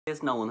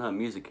It's Nolan Hunt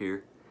Music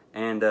here,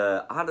 and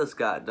I just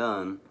got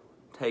done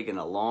taking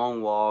a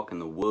long walk in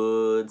the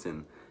woods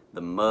and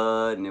the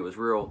mud, and it was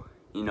real,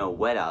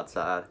 wet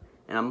outside.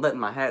 And I'm letting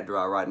my hat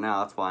dry right now,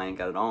 that's why I ain't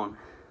got it on.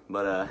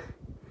 But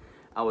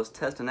I was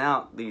testing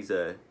out these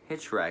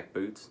hitchrack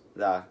boots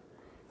that I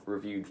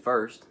reviewed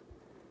first,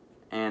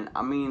 and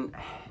I mean,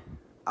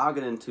 I'll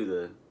get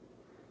into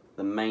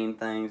the main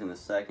things in a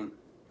second.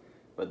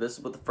 But this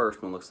is what the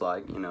first one looks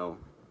like,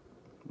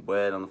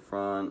 wet on the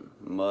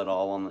front, mud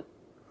all on it.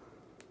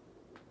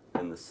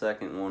 And the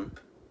second one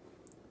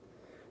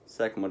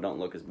don't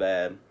look as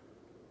bad.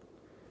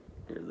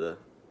 Here's the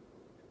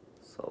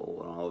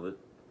sole and all of it.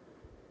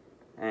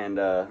 And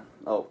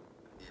oh,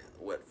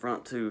 wet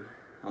front too.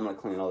 I'm gonna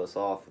clean all this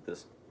off with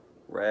this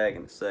rag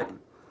in a second.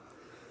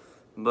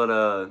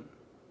 But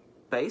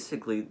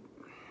basically,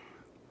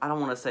 I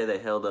don't want to say they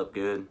held up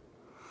good,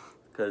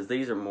 because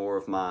these are more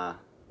of my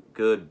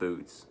good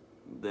boots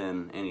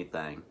than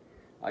anything.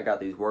 I got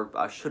these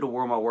I should have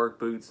worn my work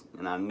boots,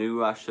 and I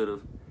knew I should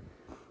have.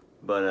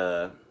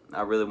 But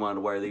I really wanted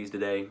to wear these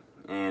today,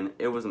 and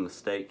it was a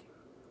mistake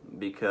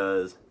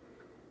because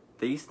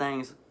these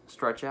things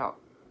stretch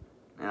out,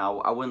 and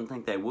I wouldn't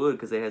think they would,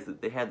 because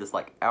they had this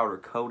like outer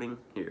coating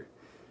here.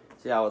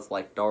 See how it's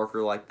like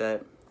darker like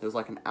that? There's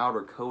like an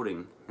outer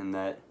coating in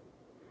that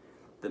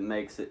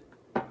makes it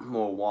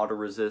more water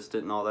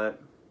resistant and all that.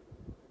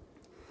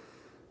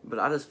 But when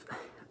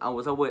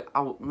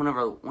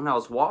I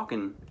was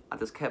walking, I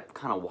just kept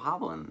kind of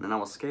wobbling, and I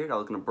was scared I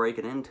was gonna break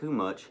it in too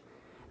much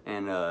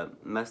and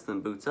mess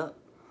them boots up.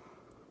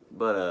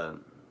 But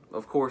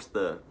of course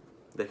the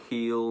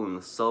heel and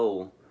the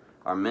sole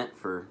are meant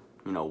for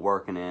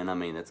working in. I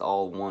mean, it's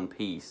all one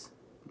piece.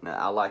 Now,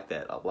 I like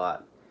that a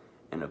lot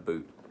in a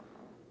boot,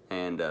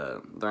 and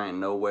there ain't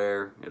no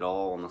wear at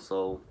all on the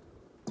sole.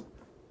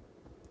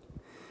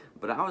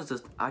 But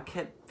I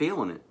kept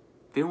feeling it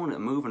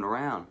moving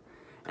around,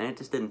 and it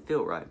just didn't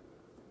feel right.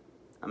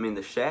 I mean,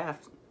 the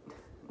shaft,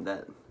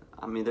 I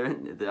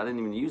didn't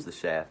even use the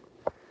shaft.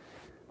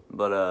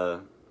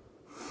 But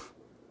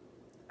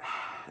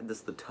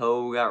the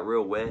toe got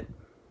real wet,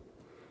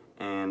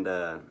 and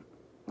well,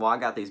 I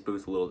got these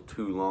boots a little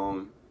too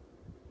long,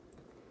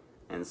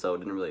 and so it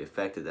didn't really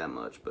affect it that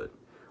much. But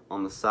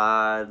on the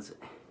sides,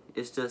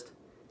 it's just,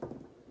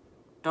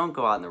 don't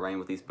go out in the rain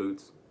with these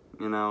boots.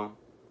 The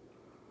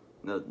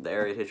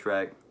area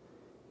hitchrack,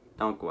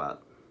 don't go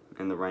out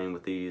in the rain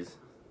with these.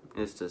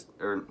 It's just,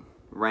 or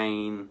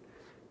rain,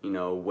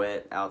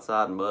 wet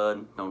outside,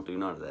 mud. Don't do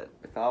none of that.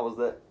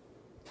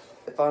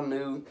 If I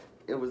knew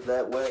it was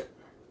that wet,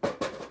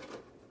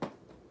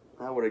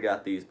 I would have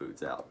got these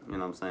boots out. You know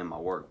what I'm saying? My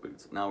work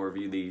boots. And I'll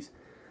review these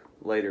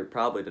later,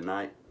 probably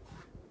tonight,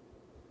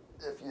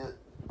 if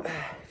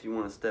you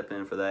want to step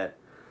in for that.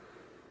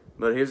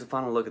 But here's the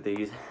final look at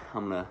these.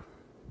 I'm gonna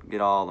get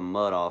all the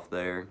mud off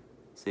there.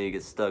 See, it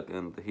gets stuck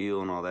in the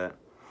heel and all that.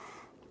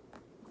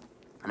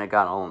 And it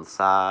got all on the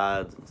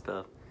sides and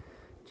stuff.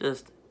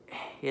 Just,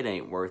 it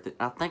ain't worth it.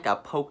 I think I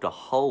poked a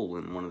hole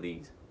in one of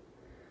these.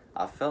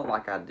 I felt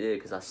like I did,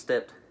 because I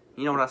stepped,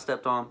 you know what I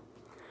stepped on?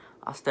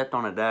 I stepped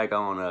on a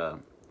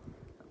daggone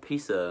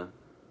piece of,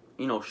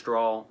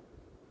 straw.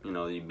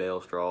 You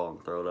bale straw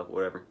and throw it up,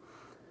 whatever.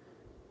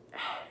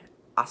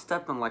 I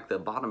stepped on like the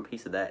bottom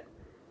piece of that,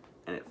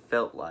 and it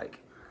felt like,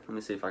 let me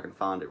see if I can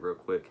find it real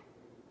quick.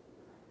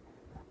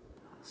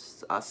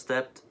 I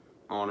stepped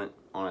on it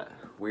on a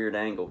weird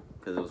angle,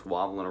 because it was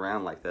wobbling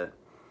around like that.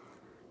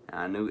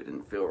 And I knew it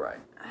didn't feel right.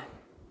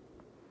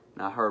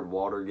 And I heard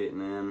water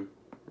getting in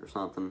or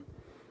something.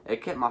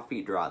 It kept my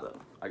feet dry though.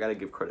 I gotta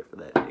give credit for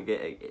that.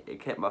 It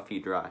kept my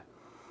feet dry.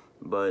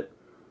 But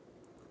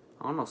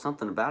I don't know,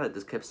 something about it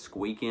just kept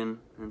squeaking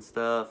and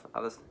stuff.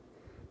 I just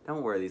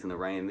don't wear these in the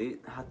rain.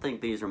 I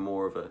think these are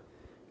more of a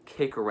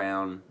kick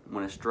around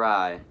when it's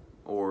dry,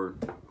 or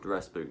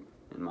dress boot,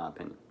 in my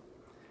opinion.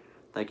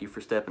 Thank you for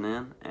stepping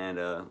in,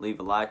 and leave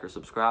a like or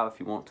subscribe if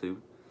you want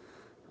to.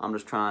 I'm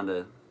just trying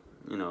to,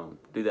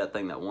 do that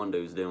thing that one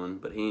dude's doing,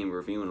 but he ain't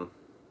reviewing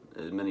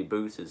as many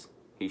boots as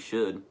he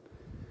should,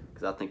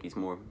 because I think he's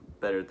more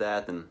better at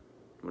that than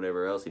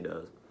whatever else he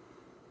does.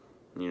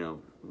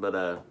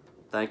 But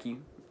thank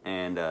you,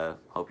 and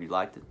hope you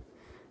liked it,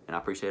 and I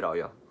appreciate all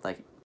y'all. Thank you.